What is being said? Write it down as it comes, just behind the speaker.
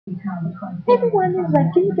Hey everyone, it's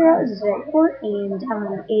Lucky Girl Zerkford, and it's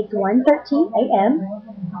 1:13 a.m.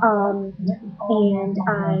 And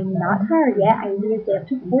I'm not tired yet. I usually stay up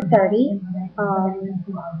to 4:30.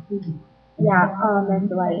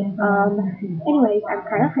 That's late. Anyways, I'm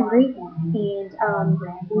kind of hungry, and me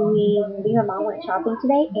and my mom went shopping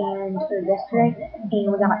today or yesterday,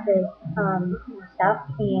 and we got this stuff,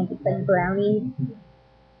 and it's like brownies,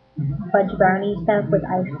 fudge brownie stuff with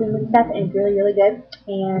ice cream and stuff, and it's really, really good.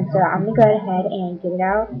 And so I'm gonna go ahead and get it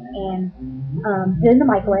out and put it in the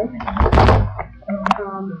microwave.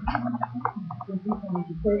 Um,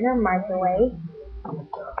 Here's your microwave.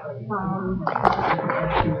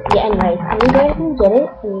 Anyways, I'm gonna go ahead and get it,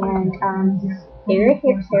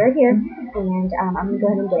 and stare here, and I'm gonna go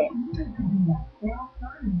ahead and get it.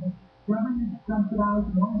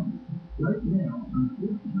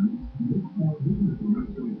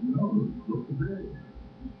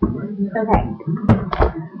 Okay.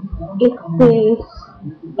 It's this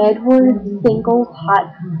Edward Singles hot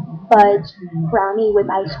fudge brownie with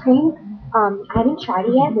ice cream. I haven't tried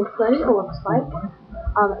it yet. This is what it looks like.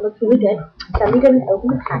 It looks really good. So I'm going to open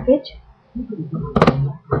the package.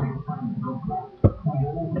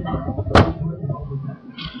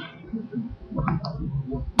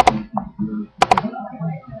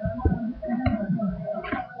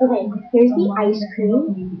 Okay, here's the ice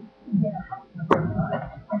cream.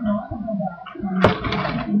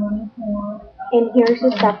 And here's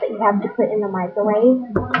the stuff that you have to put in the microwave.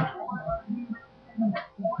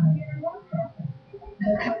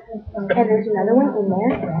 And there's another one in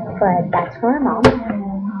there, but that's for my mom.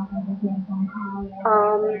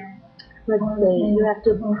 Let's see, you have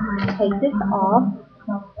to take this off,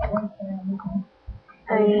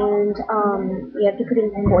 and you have to put it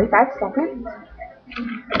in 45 seconds.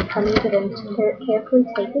 I'm going to carefully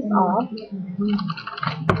take this off.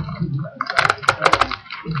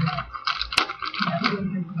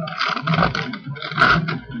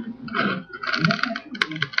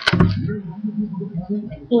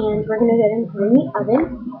 And we're going to go ahead and put it in the oven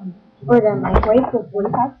or the microwave for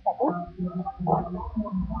 45 seconds.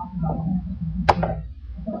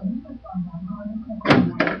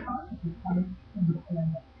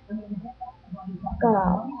 Gonna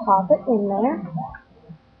pop it in there.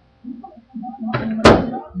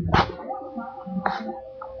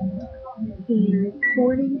 And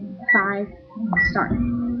 45 start.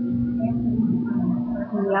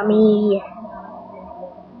 Yummy.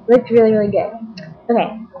 Looks really, really good. Okay.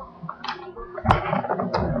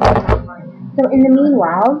 So in the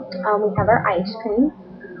meanwhile, we have our ice cream,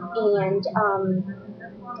 and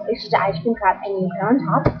it's just an ice cream cup, and you put it on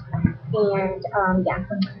top, and yeah.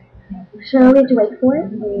 So we have to wait for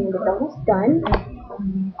it, and it's almost done.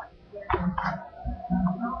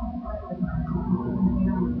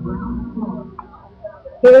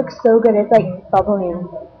 It looks so good. It's like bubbling.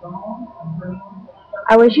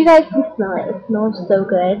 I wish you guys could smell it. It smells so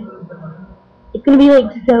good. It's gonna be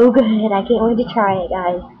like so good. I can't wait to try it,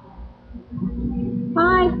 guys.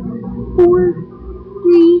 5, 4,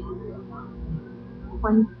 3,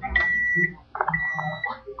 1.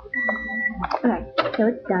 Okay, so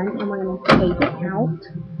it's done, and we're gonna take it out.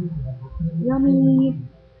 Yummy.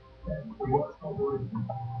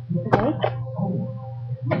 Okay.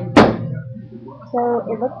 So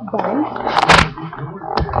it looks done.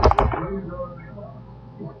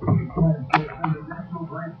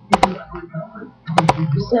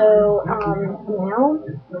 So now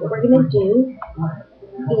what we're gonna do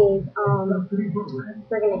is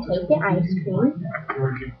we're gonna take the ice cream.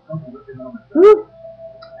 Woo!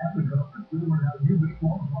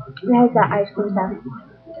 It has that ice cream stuff.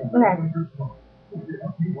 Okay.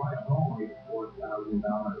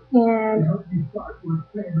 And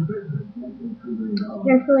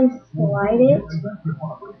carefully slide it.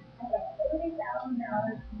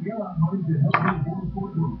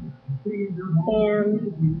 And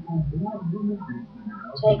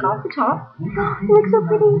take off the top. Oh, it looks so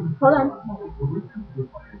pretty. Hold on.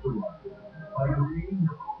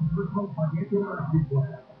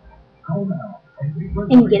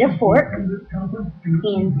 And get a fork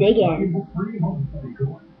and dig in.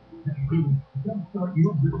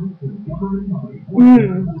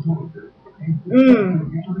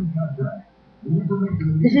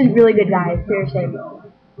 This is really good, guys. Seriously.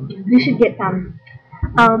 You should get some.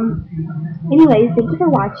 Anyways, thank you for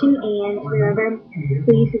watching, and remember,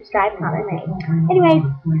 please subscribe, comment, and like. Anyways,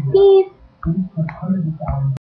 peace.